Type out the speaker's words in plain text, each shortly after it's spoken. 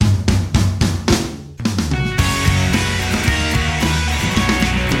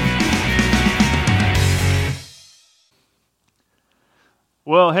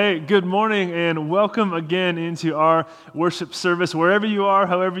Well, hey, good morning and welcome again into our worship service. Wherever you are,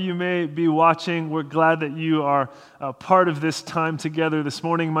 however you may be watching, we're glad that you are a part of this time together this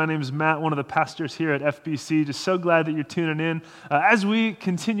morning. My name is Matt, one of the pastors here at FBC. Just so glad that you're tuning in. As we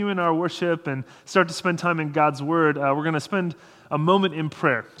continue in our worship and start to spend time in God's Word, we're going to spend a moment in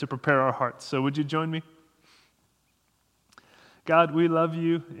prayer to prepare our hearts. So would you join me? God, we love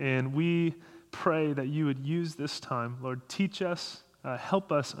you and we pray that you would use this time. Lord, teach us.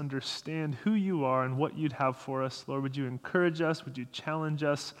 Help us understand who you are and what you'd have for us. Lord, would you encourage us? Would you challenge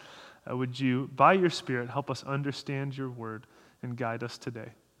us? Would you, by your Spirit, help us understand your word and guide us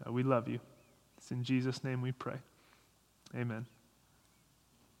today? We love you. It's in Jesus' name we pray. Amen.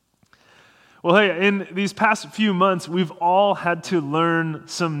 Well, hey, in these past few months, we've all had to learn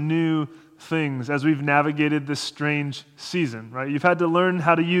some new things as we've navigated this strange season, right? You've had to learn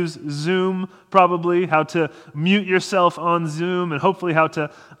how to use Zoom, probably, how to mute yourself on Zoom, and hopefully how to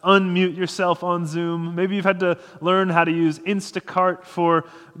unmute yourself on Zoom. Maybe you've had to learn how to use Instacart for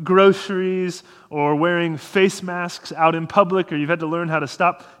groceries or wearing face masks out in public, or you've had to learn how to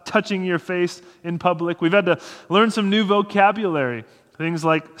stop touching your face in public. We've had to learn some new vocabulary. Things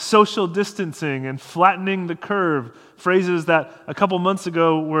like social distancing and flattening the curve, phrases that a couple months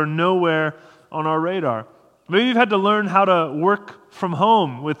ago were nowhere on our radar. Maybe you've had to learn how to work from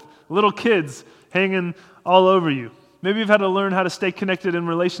home with little kids hanging all over you. Maybe you've had to learn how to stay connected in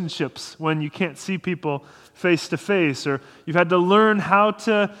relationships when you can't see people face to face, or you've had to learn how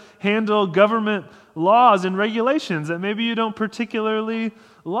to handle government laws and regulations that maybe you don't particularly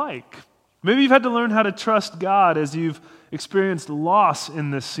like. Maybe you've had to learn how to trust God as you've experienced loss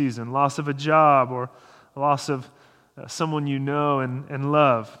in this season, loss of a job or loss of someone you know and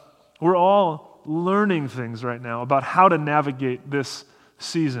love. We're all learning things right now about how to navigate this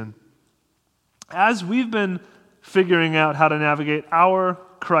season. As we've been figuring out how to navigate our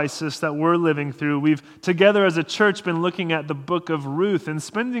crisis that we're living through, we've together as a church been looking at the book of Ruth and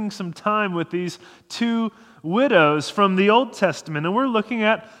spending some time with these two widows from the Old Testament, and we're looking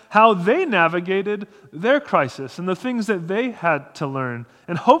at how they navigated their crisis and the things that they had to learn.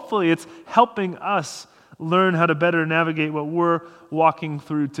 And hopefully it's helping us learn how to better navigate what we're walking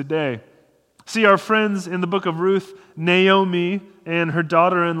through today. See, our friends in the book of Ruth, Naomi and her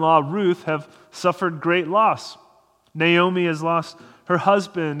daughter-in-law Ruth, have suffered great loss. Naomi has lost her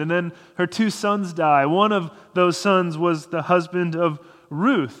husband, and then her two sons die. One of those sons was the husband of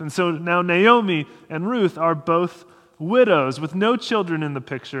Ruth. And so now Naomi and Ruth are both widows with no children in the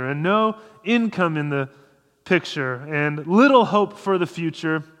picture and no income in the picture and little hope for the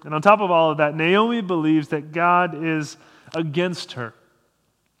future. And on top of all of that, Naomi believes that God is against her.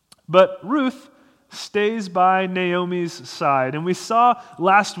 But Ruth stays by Naomi's side. And we saw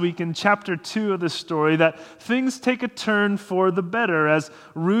last week in chapter 2 of the story that things take a turn for the better as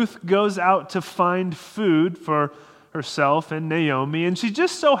Ruth goes out to find food for herself and Naomi, and she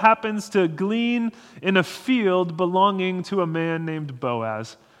just so happens to glean in a field belonging to a man named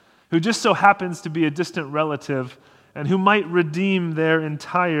Boaz, who just so happens to be a distant relative and who might redeem their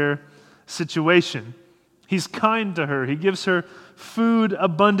entire situation. He's kind to her. He gives her food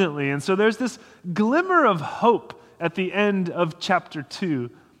abundantly. And so there's this glimmer of hope at the end of chapter 2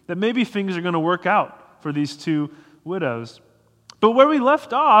 that maybe things are going to work out for these two widows. But where we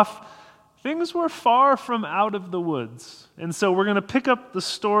left off, things were far from out of the woods. And so we're going to pick up the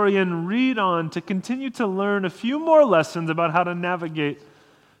story and read on to continue to learn a few more lessons about how to navigate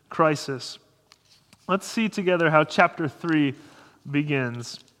crisis. Let's see together how chapter 3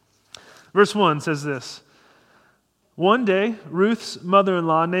 begins. Verse 1 says this: One day, Ruth's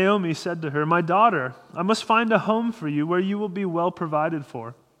mother-in-law, Naomi, said to her, "My daughter, I must find a home for you where you will be well provided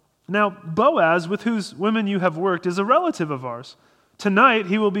for. Now, Boaz, with whose women you have worked, is a relative of ours. Tonight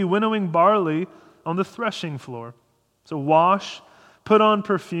he will be winnowing barley on the threshing floor. So wash, put on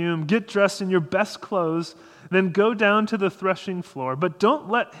perfume, get dressed in your best clothes, then go down to the threshing floor. But don't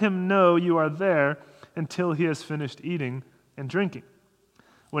let him know you are there until he has finished eating and drinking.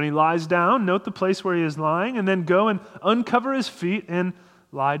 When he lies down, note the place where he is lying, and then go and uncover his feet and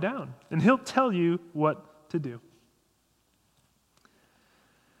lie down. And he'll tell you what to do."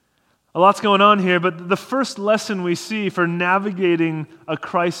 A lot's going on here, but the first lesson we see for navigating a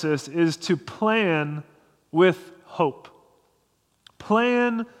crisis is to plan with hope.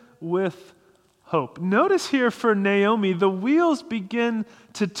 Plan with hope. Notice here for Naomi, the wheels begin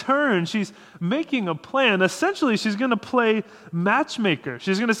to turn. She's making a plan. Essentially, she's going to play matchmaker.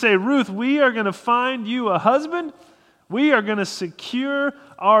 She's going to say, "Ruth, we are going to find you a husband. We are going to secure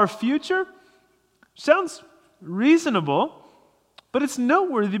our future." Sounds reasonable. But it's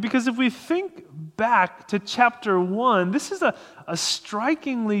noteworthy because if we think back to chapter 1, this is a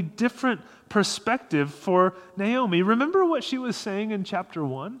strikingly different perspective for Naomi. Remember what she was saying in chapter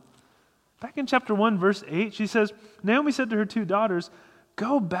 1? Back in chapter 1, verse 8, she says, Naomi said to her 2 daughters,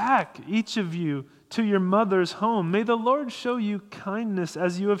 "Go back, each of you, to your mother's home. May the Lord show you kindness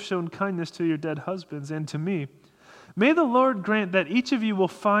as you have shown kindness to your dead husbands and to me. May the Lord grant that each of you will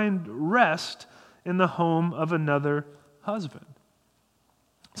find rest in the home of another husband."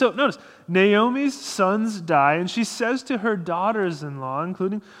 So notice, Naomi's sons die, and she says to her daughters-in-law,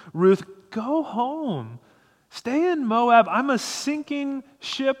 including Ruth, "Go home. Stay in Moab. I'm a sinking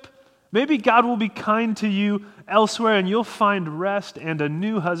ship. Maybe God will be kind to you elsewhere, and you'll find rest and a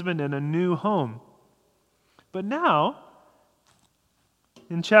new husband and a new home." But now,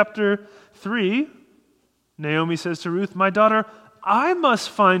 in chapter 3, Naomi says to Ruth, "My daughter, I must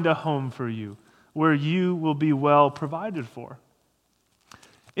find a home for you where you will be well provided for."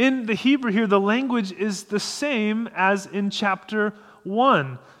 In the Hebrew here, the language is the same as in chapter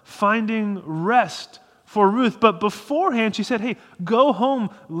 1, finding rest for Ruth. But beforehand, she said, "Hey, go home,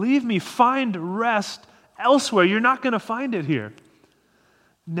 leave me, find rest elsewhere. You're not going to find it here."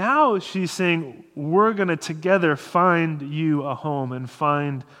 Now she's saying, we're going to together find you a home and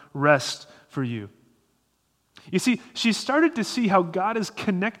find rest for you. You see, she started to see how God is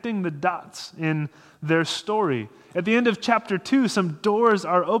connecting the dots in their story. At the end of chapter 2, some doors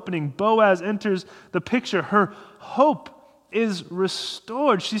are opening. Boaz enters the picture. Her hope is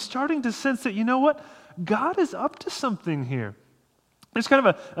restored. She's starting to sense that, you know what? God is up to something here. There's kind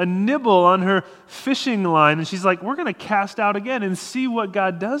of a nibble on her fishing line, and she's like, we're going to cast out again and see what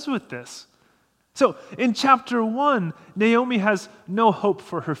God does with this. So in chapter 1, Naomi has no hope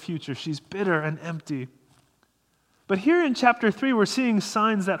for her future. She's bitter and empty. But here in chapter 3, we're seeing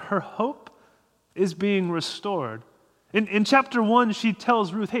signs that her hope is being restored. In chapter 1, she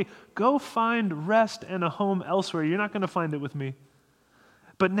tells Ruth, "Hey, go find rest and a home elsewhere. You're not going to find it with me."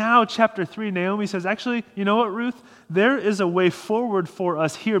 But now, chapter 3, Naomi says, actually, you know what, Ruth? There is a way forward for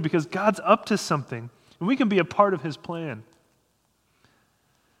us here because God's up to something, and we can be a part of his plan.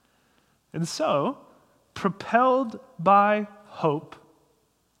 And so, propelled by hope,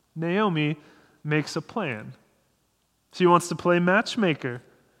 Naomi makes a plan. She wants to play matchmaker.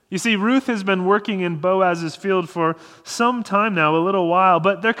 You see, Ruth has been working in Boaz's field for some time now, a little while,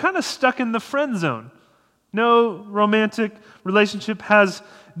 but they're kind of stuck in the friend zone. No romantic relationship has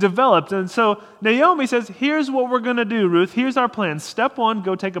developed. And so Naomi says, here's what we're going to do, Ruth. Here's our plan. Step 1,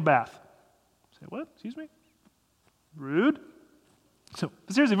 go take a bath. Say, what? Excuse me? Rude? So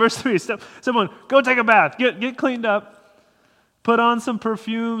seriously, verse 3, step 1, go take a bath. Get cleaned up. Put on some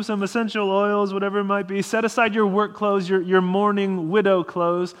perfume, some essential oils, whatever it might be. Set aside your work clothes, your mourning widow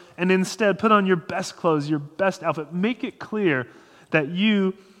clothes, and instead put on your best clothes, your best outfit. Make it clear that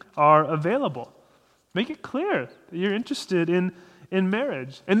you are available. Make it clear that you're interested in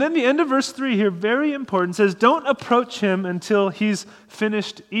marriage. And then the end of verse 3 here, very important, says, don't approach him until he's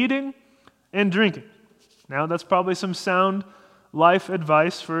finished eating and drinking. Now, that's probably some sound life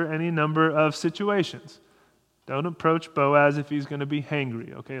advice for any number of situations. Don't approach Boaz if he's going to be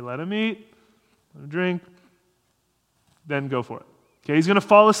hangry. Okay, let him eat, let him drink, then go for it. Okay, he's going to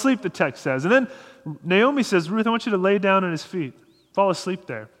fall asleep, the text says. And then Naomi says, Ruth, I want you to lay down at his feet. Fall asleep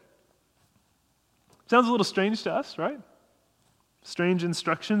there. Sounds a little strange to us, right? Strange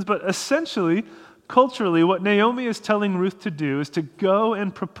instructions, but essentially, culturally, what Naomi is telling Ruth to do is to go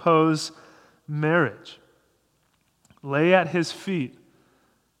and propose marriage. Lay at his feet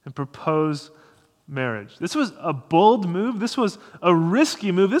and propose marriage. This was a bold move. This was a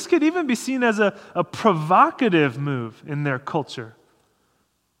risky move. This could even be seen as a provocative move in their culture.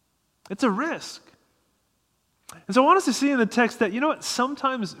 It's a risk. And so I want us to see in the text that, you know what,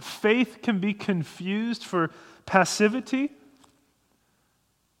 sometimes faith can be confused for passivity.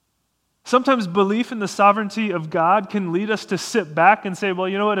 Sometimes belief in the sovereignty of God can lead us to sit back and say, well,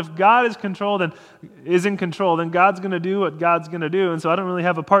 you know what, if God is in control, then God's going to do what God's going to do, and so I don't really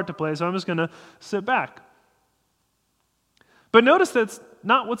have a part to play, so I'm just going to sit back. But notice that's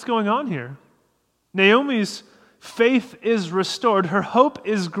not what's going on here. Naomi's faith is restored, her hope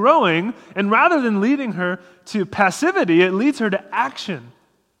is growing, and rather than leading her to passivity, it leads her to action.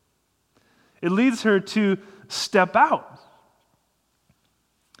 It leads her to step out.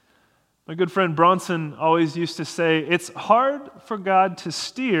 My good friend Bronson always used to say, it's hard for God to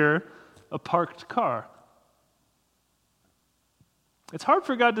steer a parked car. It's hard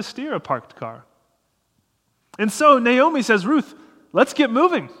for God to steer a parked car. And so Naomi says, Ruth, let's get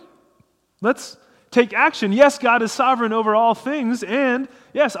moving. Let's take action. Yes, God is sovereign over all things, and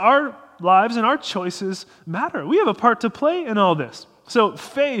yes, our lives and our choices matter. We have a part to play in all this. So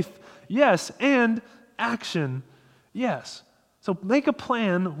faith, yes, and action, yes. So make a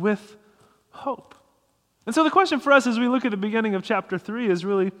plan with hope. And so the question for us as we look at the beginning of chapter 3 is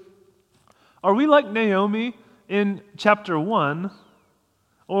really, are we like Naomi in chapter 1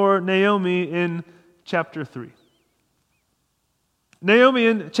 or Naomi in chapter 3? Naomi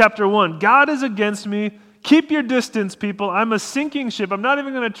in chapter 1, God is against me. Keep your distance, people. I'm a sinking ship. I'm not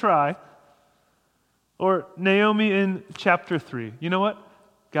even going to try. Or Naomi in chapter 3. You know what?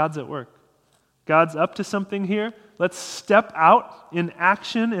 God's at work. God's up to something here. Let's step out in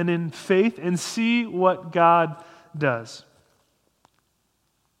action and in faith and see what God does.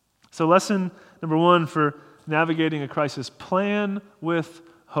 So lesson number 1 for navigating a crisis, plan with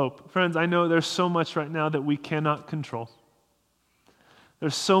hope. Friends, I know there's so much right now that we cannot control.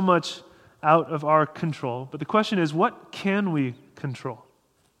 There's so much out of our control. But the question is, what can we control?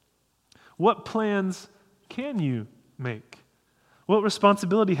 What plans can you make? What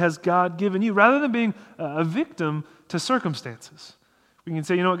responsibility has God given you? Rather than being a victim to circumstances, we can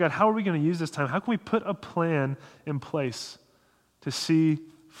say, you know what, God, how are we going to use this time? How can we put a plan in place to see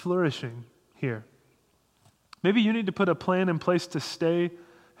flourishing here? Maybe you need to put a plan in place to stay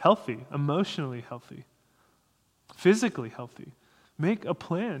healthy, emotionally healthy, physically healthy. Make a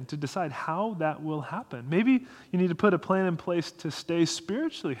plan to decide how that will happen. Maybe you need to put a plan in place to stay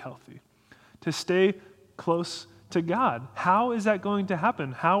spiritually healthy, to stay close to God. How is that going to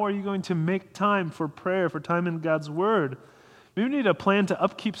happen? How are you going to make time for prayer, for time in God's Word? Maybe you need a plan to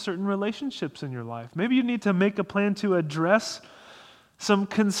upkeep certain relationships in your life. Maybe you need to make a plan to address some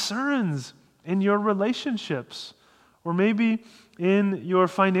concerns in your relationships, or maybe in your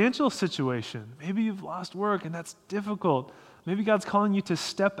financial situation. Maybe you've lost work and that's difficult. Maybe God's calling you to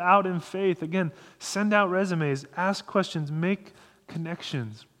step out in faith. Again, send out resumes, ask questions, make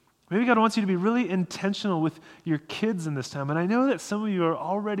connections. Maybe God wants you to be really intentional with your kids in this time. And I know that some of you are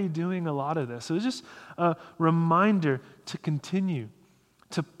already doing a lot of this. So it's just a reminder to continue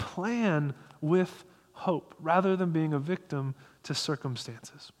to plan with hope rather than being a victim to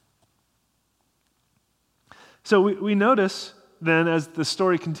circumstances. So we notice then as the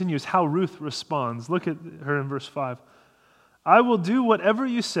story continues how Ruth responds. Look at her in verse 5. I will do whatever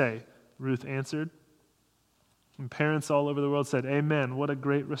you say, Ruth answered. And parents all over the world said, amen. What a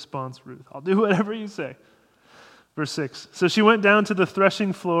great response, Ruth. I'll do whatever you say. Verse 6. So she went down to the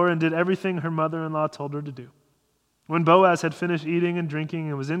threshing floor and did everything her mother-in-law told her to do. When Boaz had finished eating and drinking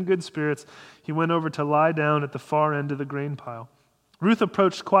and was in good spirits, he went over to lie down at the far end of the grain pile. Ruth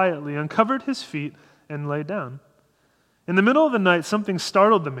approached quietly, uncovered his feet, and lay down. In the middle of the night, something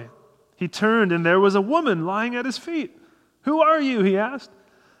startled the man. He turned, and there was a woman lying at his feet. Who are you? He asked.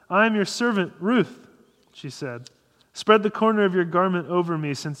 I am your servant, Ruth, she said. Spread the corner of your garment over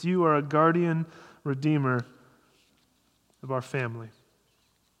me, since you are a guardian redeemer of our family.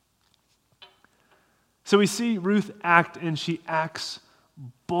 So we see Ruth act, and she acts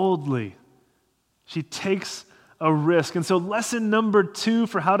boldly. She takes a risk. And so lesson number 2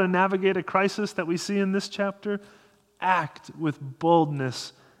 for how to navigate a crisis that we see in this chapter, act with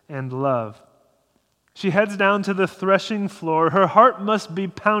boldness and love. She heads down to the threshing floor. Her heart must be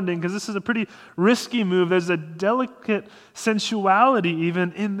pounding because this is a pretty risky move. There's a delicate sensuality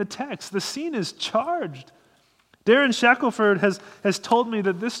even in the text. The scene is charged. Darren Shackelford has told me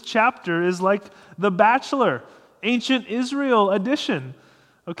that this chapter is like The Bachelor, ancient Israel edition.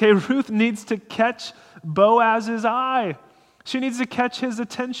 Okay, Ruth needs to catch Boaz's eye. She needs to catch his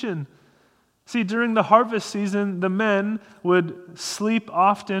attention. See, during the harvest season, the men would sleep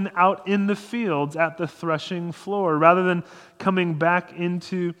often out in the fields at the threshing floor. Rather than coming back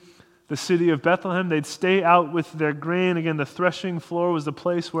into the city of Bethlehem, they'd stay out with their grain. Again, the threshing floor was the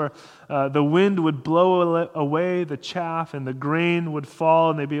place where the wind would blow away the chaff and the grain would fall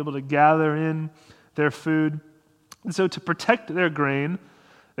and they'd be able to gather in their food. And so to protect their grain,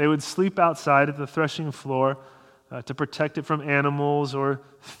 they would sleep outside at the threshing floor to protect it from animals or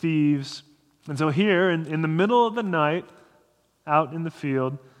thieves. And so here, in the middle of the night, out in the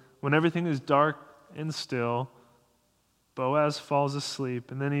field, when everything is dark and still, Boaz falls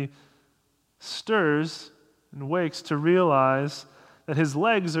asleep, and then he stirs and wakes to realize that his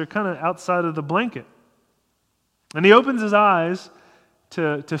legs are kind of outside of the blanket. And he opens his eyes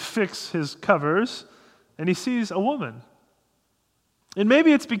to fix his covers, and he sees a woman. And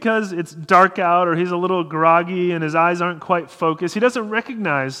maybe it's because it's dark out, or he's a little groggy, and his eyes aren't quite focused. He doesn't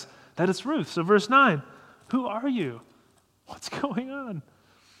recognize that it's Ruth. So verse 9, who are you? What's going on?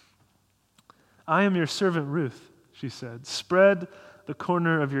 I am your servant Ruth, she said. Spread the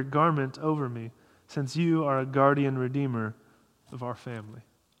corner of your garment over me, since you are a guardian redeemer of our family.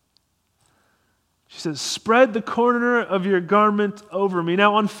 She says, spread the corner of your garment over me.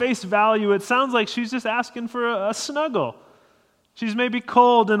 Now, on face value, it sounds like she's just asking for a snuggle. She's maybe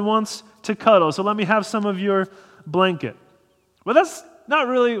cold and wants to cuddle, so let me have some of your blanket. But that's not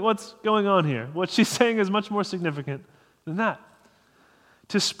really what's going on here. What she's saying is much more significant than that.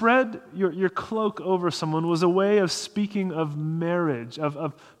 To spread your cloak over someone was a way of speaking of marriage,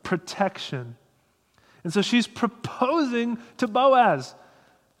 of protection. And so she's proposing to Boaz.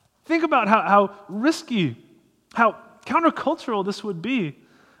 Think about how risky, how countercultural this would be.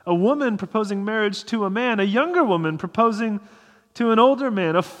 A woman proposing marriage to a man, a younger woman proposing to an older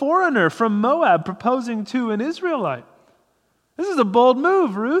man, a foreigner from Moab proposing to an Israelite. This is a bold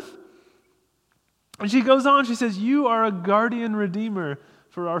move, Ruth. And she goes on, she says, you are a guardian redeemer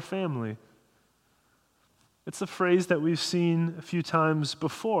for our family. It's a phrase that we've seen a few times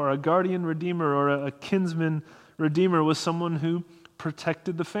before. A guardian redeemer or a kinsman redeemer was someone who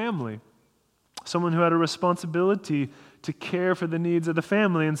protected the family, someone who had a responsibility to care for the needs of the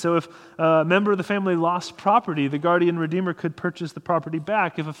family. And so if a member of the family lost property, the guardian redeemer could purchase the property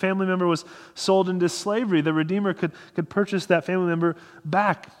back. If a family member was sold into slavery, the redeemer could purchase that family member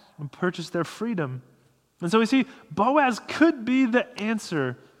back and purchase their freedom. And so we see Boaz could be the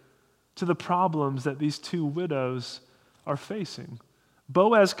answer to the problems that these two widows are facing.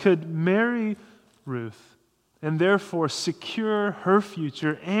 Boaz could marry Ruth and therefore secure her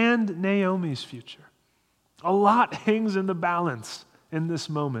future and Naomi's future. A lot hangs in the balance in this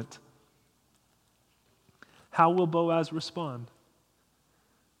moment. How will Boaz respond?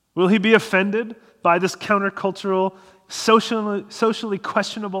 Will he be offended by this countercultural, socially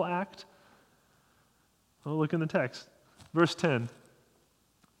questionable act? Well, look in the text. Verse 10.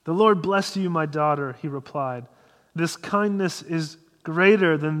 The Lord bless you, my daughter, he replied. This kindness is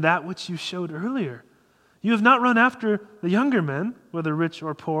greater than that which you showed earlier. You have not run after the younger men, whether rich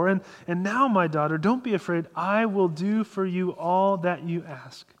or poor. And now, my daughter, don't be afraid. I will do for you all that you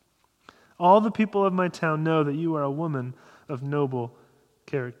ask. All the people of my town know that you are a woman of noble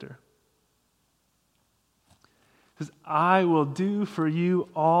character. He says, I will do for you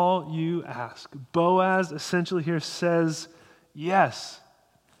all you ask. Boaz essentially here says yes.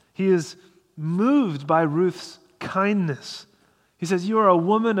 He is moved by Ruth's kindness. He says, you are a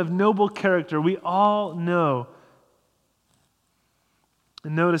woman of noble character. We all know.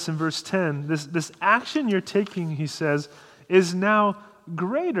 And notice in verse 10, this action you're taking, he says, is now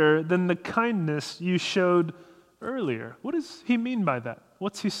greater than the kindness you showed earlier. What does he mean by that?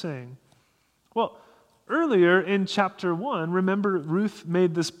 What's he saying? Well, earlier in chapter 1, remember Ruth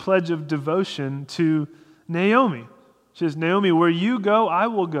made this pledge of devotion to Naomi. She says, Naomi, where you go, I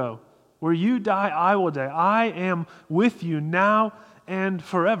will go. Where you die, I will die. I am with you now and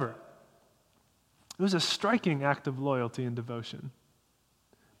forever. It was a striking act of loyalty and devotion.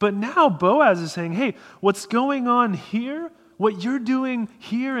 But now Boaz is saying, hey, what's going on here, what you're doing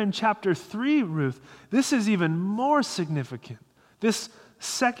here in chapter 3, Ruth, this is even more significant. This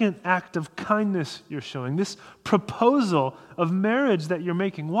second act of kindness you're showing, this proposal of marriage that you're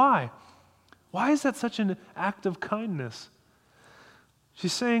making. Why? Why is that such an act of kindness?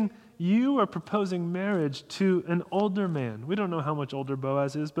 She's saying, you are proposing marriage to an older man. We don't know how much older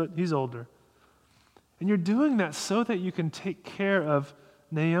Boaz is, but he's older. And you're doing that so that you can take care of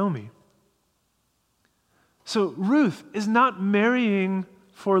Naomi. So Ruth is not marrying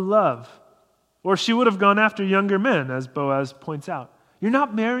for love, or she would have gone after younger men, as Boaz points out. You're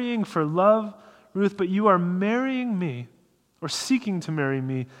not marrying for love, Ruth, but you are marrying me, or seeking to marry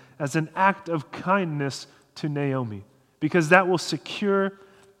me, as an act of kindness to Naomi, because that will secure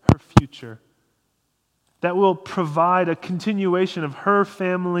her future. That will provide a continuation of her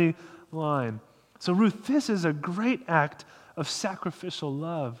family line. So Ruth, this is a great act of sacrificial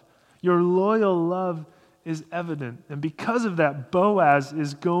love. Your loyal love is evident. And because of that, Boaz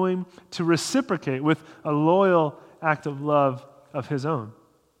is going to reciprocate with a loyal act of love of his own.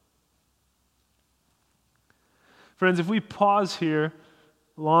 Friends, if we pause here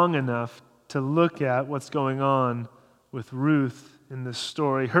long enough to look at what's going on with Ruth in this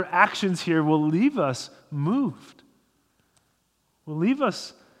story, her actions here will leave us moved. Will leave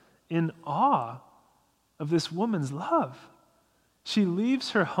us in awe of this woman's love. She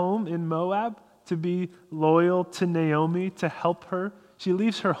leaves her home in Moab to be loyal to Naomi, to help her. She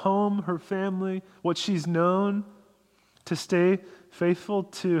leaves her home, her family, what she's known, to stay faithful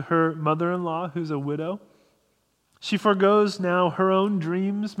to her mother-in-law, who's a widow. She forgoes now her own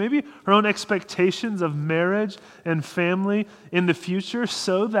dreams, maybe her own expectations of marriage and family in the future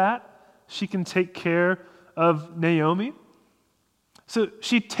so that she can take care of Naomi. So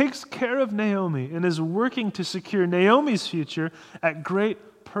she takes care of Naomi and is working to secure Naomi's future at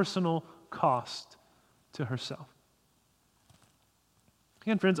great personal cost. to herself.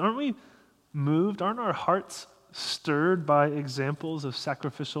 Again, friends, aren't we moved? Aren't our hearts stirred by examples of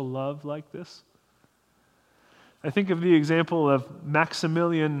sacrificial love like this? I think of the example of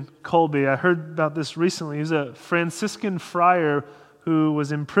Maximilian Kolbe. I heard about this recently. He's a Franciscan friar who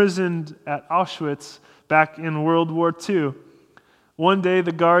was imprisoned at Auschwitz back in World War II. One day,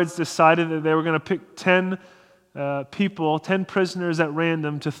 the guards decided that they were going to pick 10 prisoners at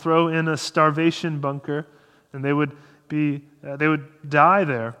random to throw in a starvation bunker, and they would die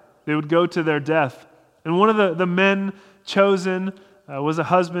there. They would go to their death. And one of the men chosen was a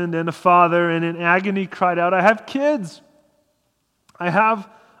husband and a father, and in agony cried out, "I have kids. I have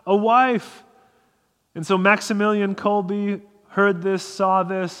a wife." And so Maximilian Kolbe heard this, saw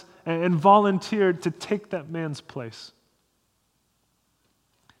this, and volunteered to take that man's place.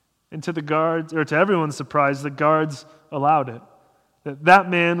 And to the guards, or to everyone's surprise, the guards allowed it. That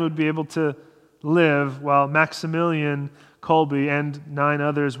man would be able to live while Maximilian Kolbe and 9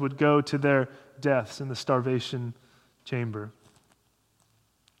 others would go to their deaths in the starvation chamber.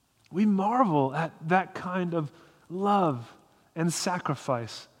 We marvel at that kind of love and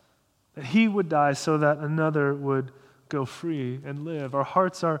sacrifice, that he would die so that another would go free and live. Our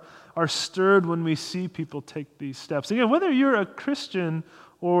hearts are stirred when we see people take these steps. Again, whether you're a Christian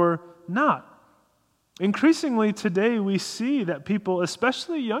or not. Increasingly today we see that people,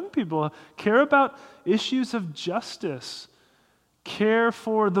 especially young people, care about issues of justice, care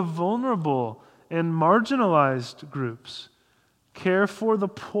for the vulnerable and marginalized groups, care for the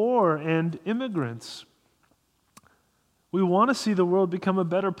poor and immigrants. We want to see the world become a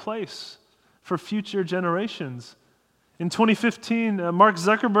better place for future generations. In 2015, Mark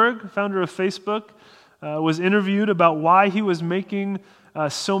Zuckerberg, founder of Facebook, was interviewed about why he was making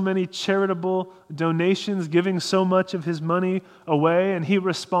so many charitable donations, giving so much of his money away, and he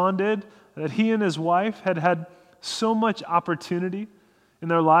responded that he and his wife had had so much opportunity in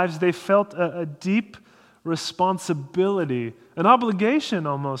their lives. They felt a deep responsibility, an obligation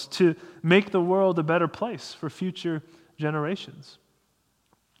almost, to make the world a better place for future generations.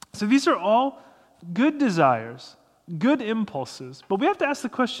 So these are all good desires, good impulses, but we have to ask the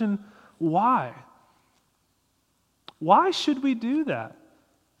question, why? Why should we do that?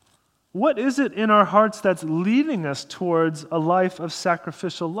 What is it in our hearts that's leading us towards a life of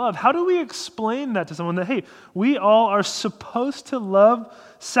sacrificial love? How do we explain that to someone that, hey, we all are supposed to love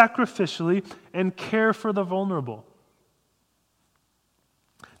sacrificially and care for the vulnerable?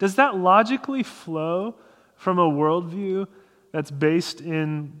 Does that logically flow from a worldview that's based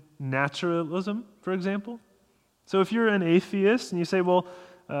in naturalism, for example? So if you're an atheist and you say, well,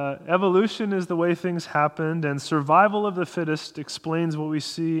 evolution is the way things happened, and survival of the fittest explains what we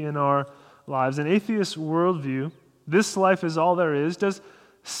see in our lives. An atheist worldview, this life is all there is. Does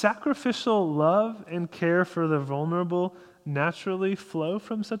sacrificial love and care for the vulnerable naturally flow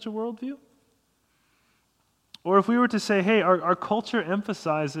from such a worldview? Or if we were to say, hey, our culture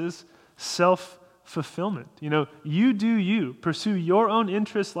emphasizes self-fulfillment. You do you. Pursue your own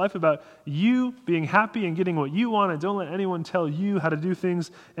interests, life about you being happy and getting what you want, and don't let anyone tell you how to do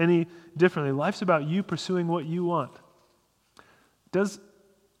things any differently. Life's about you pursuing what you want. Does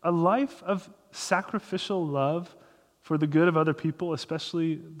a life of sacrificial love for the good of other people,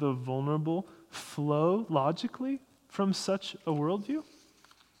 especially the vulnerable, flow logically from such a worldview?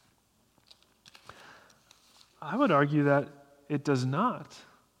 I would argue that it does not.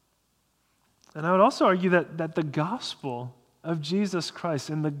 And I would also argue that the gospel of Jesus Christ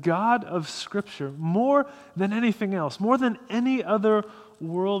and the God of Scripture, more than anything else, more than any other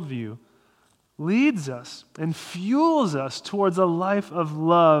worldview, leads us and fuels us towards a life of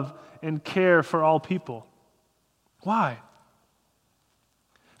love and care for all people. Why?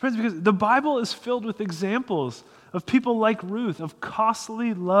 Friends, because the Bible is filled with examples of people like Ruth, of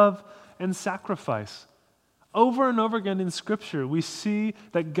costly love and sacrifice. Over and over again in Scripture, we see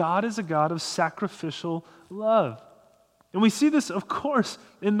that God is a God of sacrificial love. And we see this, of course,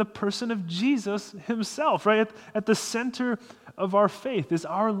 in the person of Jesus himself, right? At the center of our faith is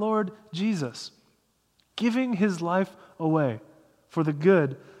our Lord Jesus, giving his life away for the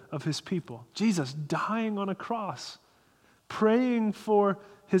good of his people. Jesus dying on a cross, praying for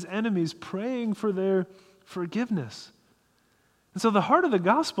his enemies, praying for their forgiveness. And so the heart of the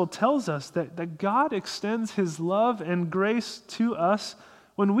gospel tells us that God extends his love and grace to us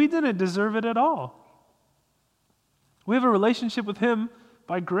when we didn't deserve it at all. We have a relationship with him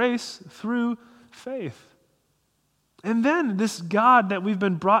by grace through faith. And then this God that we've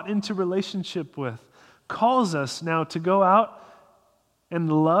been brought into relationship with calls us now to go out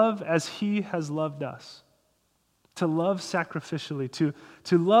and love as he has loved us, to love sacrificially,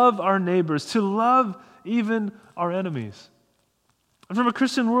 to love our neighbors, to love even our enemies. And from a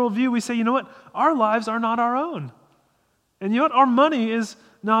Christian worldview, we say, you know what? Our lives are not our own. And you know what? Our money is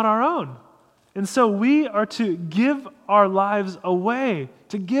not our own. And so we are to give our lives away,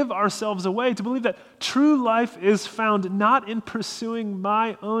 to give ourselves away, to believe that true life is found not in pursuing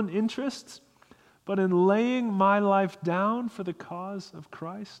my own interests, but in laying my life down for the cause of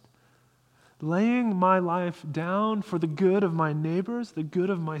Christ, laying my life down for the good of my neighbors, the good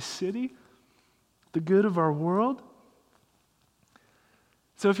of my city, the good of our world.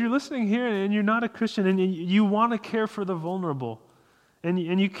 So if you're listening here and you're not a Christian and you want to care for the vulnerable, and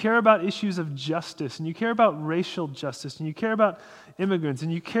you care about issues of justice, and you care about racial justice, and you care about immigrants,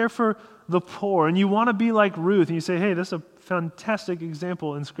 and you care for the poor, and you want to be like Ruth, and you say, hey, this is a fantastic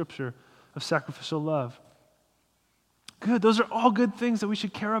example in Scripture of sacrificial love. Good, those are all good things that we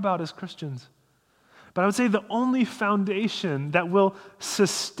should care about as Christians. But I would say the only foundation that will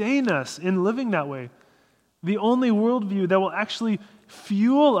sustain us in living that way, the only worldview that will actually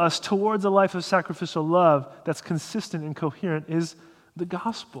fuel us towards a life of sacrificial love that's consistent and coherent is the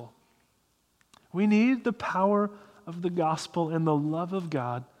gospel. We need the power of the gospel and the love of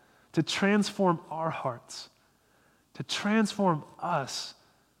God to transform our hearts, to transform us,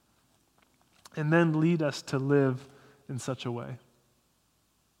 and then lead us to live in such a way.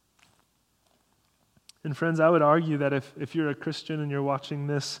 And friends, I would argue that if you're a Christian and you're watching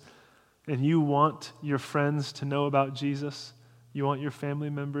this and you want your friends to know about Jesus, you want your family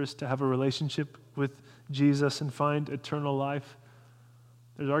members to have a relationship with Jesus and find eternal life,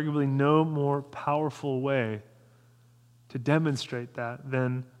 there's arguably no more powerful way to demonstrate that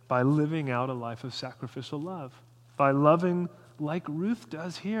than by living out a life of sacrificial love, by loving like Ruth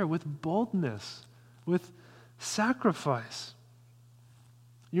does here, with boldness, with sacrifice.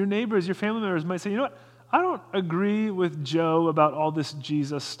 Your neighbors, your family members might say, you know what, I don't agree with Joe about all this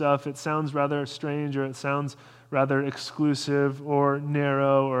Jesus stuff. It sounds rather strange, or it sounds rather exclusive or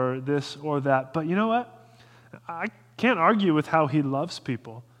narrow or this or that. But you know what? I can't argue with how he loves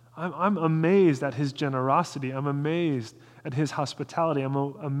people. I'm amazed at his generosity. I'm amazed at his hospitality. I'm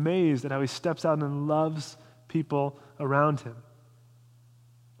amazed at how he steps out and loves people around him.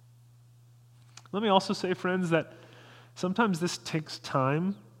 Let me also say, friends, that sometimes this takes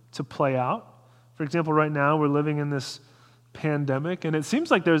time to play out. For example, right now we're living in this pandemic, and it seems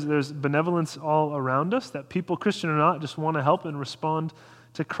like there's benevolence all around us, that people, Christian or not, just want to help and respond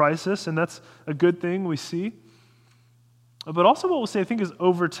to crisis, and that's a good thing we see. But also what we'll say, I think, is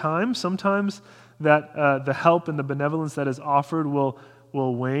over time, sometimes that the help and the benevolence that is offered will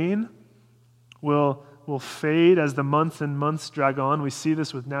wane, will fade as the months and months drag on. We see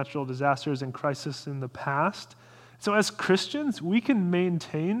this with natural disasters and crisis in the past. So as Christians, we can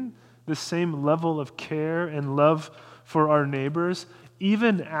maintain the same level of care and love for our neighbors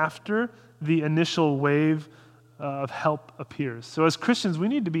even after the initial wave of help appears. So as Christians, we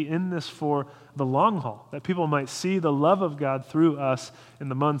need to be in this for the long haul, that people might see the love of God through us in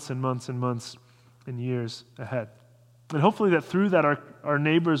the months and months and months and years ahead. And hopefully that through that our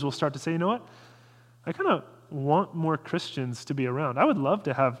neighbors will start to say, you know what, I kind of want more Christians to be around. I would love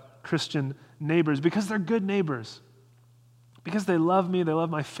to have Christian neighbors because they're good neighbors, because they love me, they love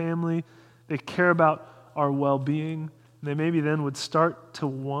my family, they care about our well-being. They maybe then would start to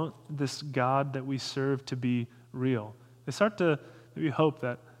want this God that we serve to be real. They start to maybe hope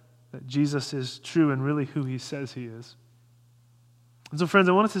that Jesus is true and really who he says he is. And so, friends,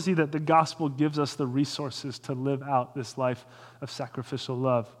 I want us to see that the gospel gives us the resources to live out this life of sacrificial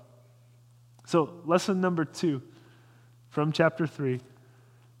love. So, lesson number 2 from chapter 3,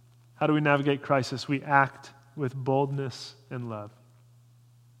 how do we navigate crisis? We act with boldness and love.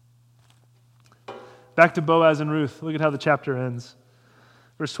 Back to Boaz and Ruth. Look at how the chapter ends.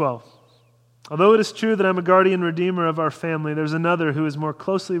 Verse 12. Although it is true that I'm a guardian redeemer of our family, there's another who is more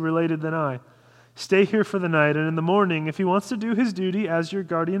closely related than I. Stay here for the night, and in the morning, if he wants to do his duty as your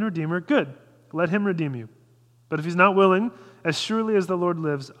guardian redeemer, good. Let him redeem you. But if he's not willing, as surely as the Lord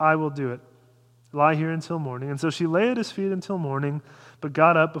lives, I will do it. Lie here until morning. And so she lay at his feet until morning, but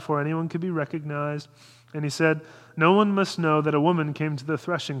got up before anyone could be recognized. And he said, no one must know that a woman came to the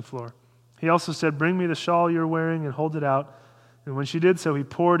threshing floor. He also said, bring me the shawl you're wearing and hold it out. And when she did so, he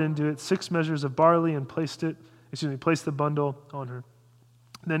poured into it 6 measures of barley and placed the bundle on her.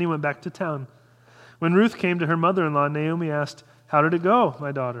 Then he went back to town. When Ruth came to her mother-in-law, Naomi asked, how did it go,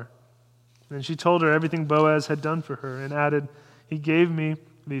 my daughter? And she told her everything Boaz had done for her and added, he gave me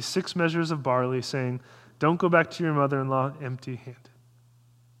these 6 measures of barley, saying, don't go back to your mother-in-law empty-handed.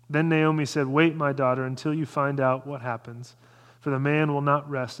 Then Naomi said, wait, my daughter, until you find out what happens, for the man will not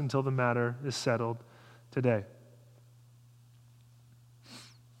rest until the matter is settled today.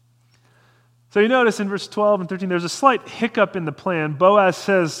 So you notice in verse 12 and 13, there's a slight hiccup in the plan. Boaz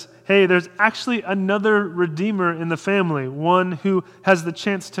says, hey, there's actually another redeemer in the family, one who has the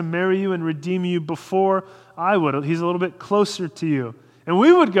chance to marry you and redeem you before I would. He's a little bit closer to you. And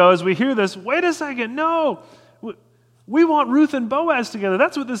we would go, as we hear this, wait a second, no. We want Ruth and Boaz together.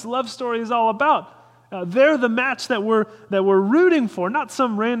 That's what this love story is all about. They're the match that we're rooting for, not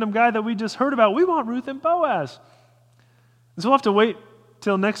some random guy that we just heard about. We want Ruth and Boaz. And so we'll have to wait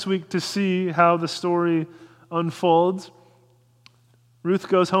till next week to see how the story unfolds. Ruth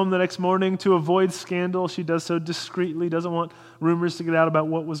goes home the next morning to avoid scandal. She does so discreetly, doesn't want rumors to get out about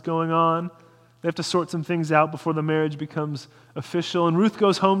what was going on. They have to sort some things out before the marriage becomes official. And Ruth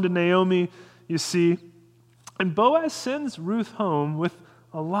goes home to Naomi, you see. And Boaz sends Ruth home with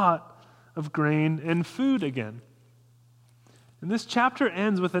a lot of grain and food again. And this chapter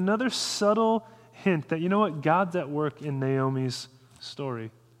ends with another subtle hint that, you know what, God's at work in Naomi's story.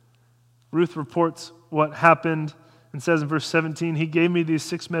 Ruth reports what happened and says in verse 17, he gave me these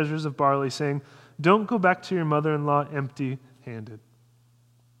 6 measures of barley, saying, don't go back to your mother-in-law empty-handed.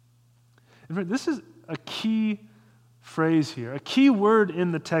 And this is a key phrase here. A key word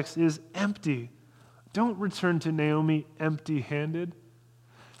in the text is empty. Don't return to Naomi empty-handed.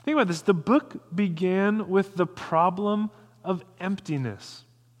 Think about this. The book began with the problem of emptiness.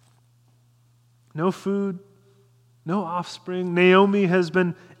 No food, no offspring. Naomi has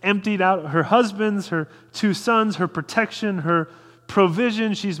been emptied out. Her husbands, her 2 sons, her protection, her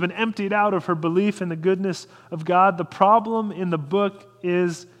provision. She's been emptied out of her belief in the goodness of God. The problem in the book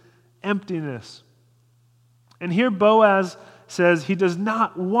is emptiness. And here Boaz says he does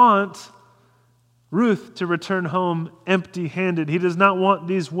not want Ruth to return home empty-handed. He does not want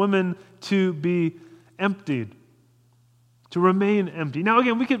these women to be emptied, to remain empty. Now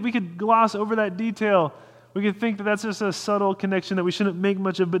again, we could gloss over that detail. We could think that that's just a subtle connection that we shouldn't make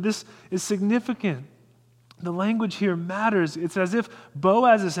much of, but this is significant. The language here matters. It's as if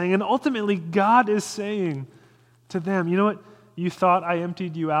Boaz is saying, and ultimately God is saying to them, you know what? You thought I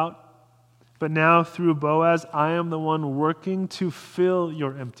emptied you out, but now through Boaz, I am the one working to fill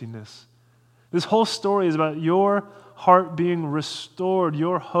your emptiness. This whole story is about your heart being restored,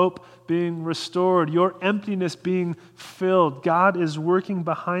 your hope being restored, your emptiness being filled. God is working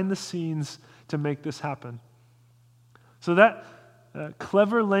behind the scenes to make this happen. So that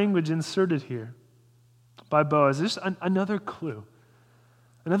clever language inserted here by Boaz is just another clue,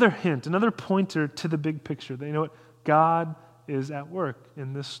 another hint, another pointer to the big picture. That, you know what? God is at work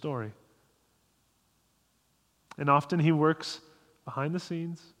in this story. And often he works behind the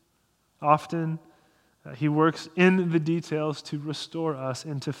scenes. Often he works in the details to restore us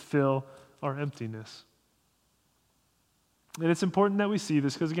and to fill our emptiness. And it's important that we see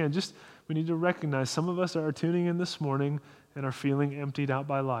this because, again, just we need to recognize some of us are tuning in this morning and are feeling emptied out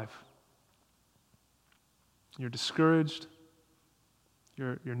by life. You're discouraged.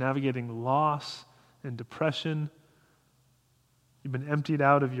 You're navigating loss and depression. You've been emptied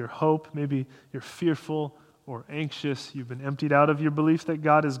out of your hope. Maybe you're fearful or anxious. You've been emptied out of your belief that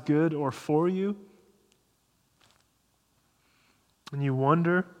God is good or for you. And you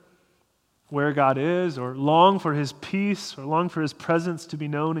wonder where God is, or long for his peace, or long for his presence to be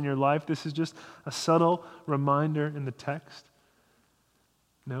known in your life. This is just a subtle reminder in the text.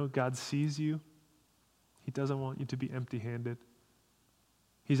 No, God sees you. He doesn't want you to be empty-handed.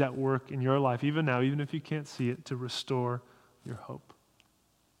 He's at work in your life, even now, even if you can't see it, to restore your hope.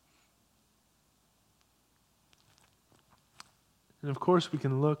 And of course, we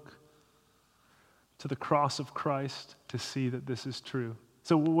can look to the cross of Christ to see that this is true.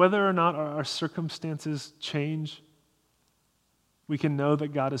 So whether or not our circumstances change, we can know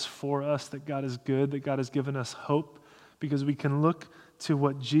that God is for us, that God is good, that God has given us hope, because we can look to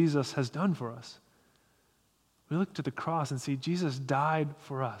what Jesus has done for us. We look to the cross and see Jesus died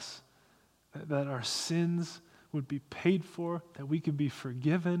for us, that our sins would be paid for, that we could be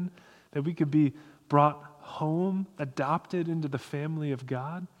forgiven, that we could be brought home, adopted into the family of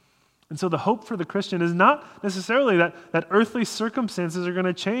God. And so the hope for the Christian is not necessarily that earthly circumstances are going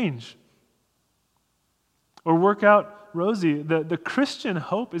to change or work out rosy. The Christian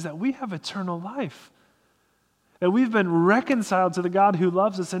hope is that we have eternal life, that we've been reconciled to the God who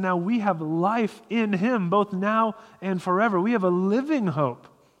loves us, and now we have life in him, both now and forever. We have a living hope.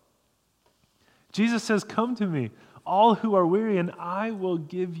 Jesus says, come to me, all who are weary, and I will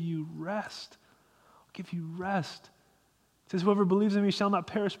give you rest. I'll give you rest. It says, whoever believes in me shall not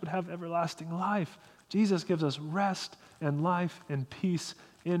perish but have everlasting life. Jesus gives us rest and life and peace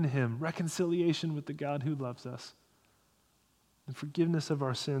in him, reconciliation with the God who loves us, and forgiveness of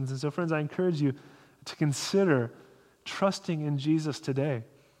our sins. And so, friends, I encourage you to consider trusting in Jesus today.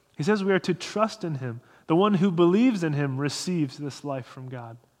 He says we are to trust in him. The one who believes in him receives this life from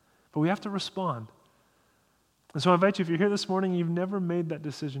God. But we have to respond. And so I invite you, if you're here this morning and you've never made that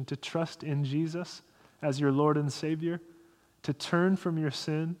decision to trust in Jesus as your Lord and Savior, to turn from your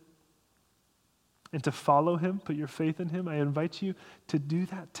sin and to follow him, put your faith in him, I invite you to do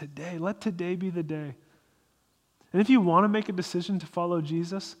that today. Let today be the day. And if you want to make a decision to follow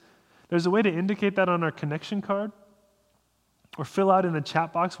Jesus, there's a way to indicate that on our connection card or fill out in the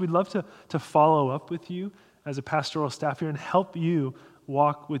chat box. We'd love to follow up with you as a pastoral staff here and help you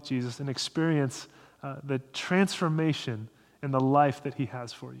walk with Jesus and experience the transformation in the life that he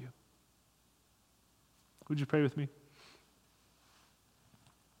has for you. Would you pray with me?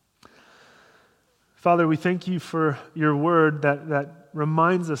 Father, we thank you for your word that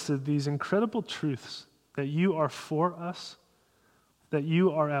reminds us of these incredible truths, that you are for us, that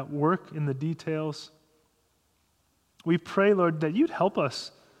you are at work in the details. We pray, Lord, that you'd help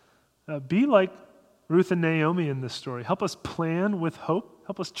us be like Ruth and Naomi in this story. Help us plan with hope.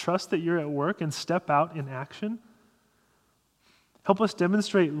 Help us trust that you're at work and step out in action. Help us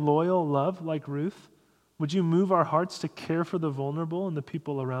demonstrate loyal love like Ruth. Would you move our hearts to care for the vulnerable and the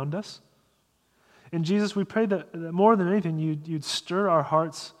people around us? And Jesus, we pray that more than anything, you'd stir our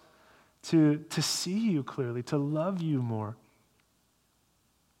hearts to see you clearly, to love you more.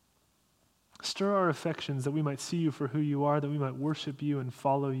 Stir our affections that we might see you for who you are, that we might worship you and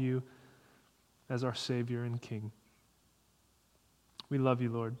follow you as our Savior and King. We love you,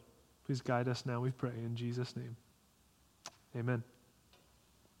 Lord. Please guide us now, we pray, in Jesus' name. Amen.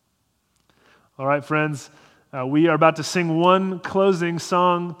 All right, friends, we are about to sing one closing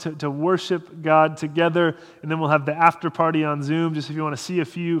song to worship God together, and then we'll have the after party on Zoom, just if you want to see a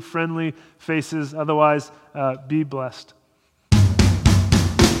few friendly faces. Otherwise, be blessed.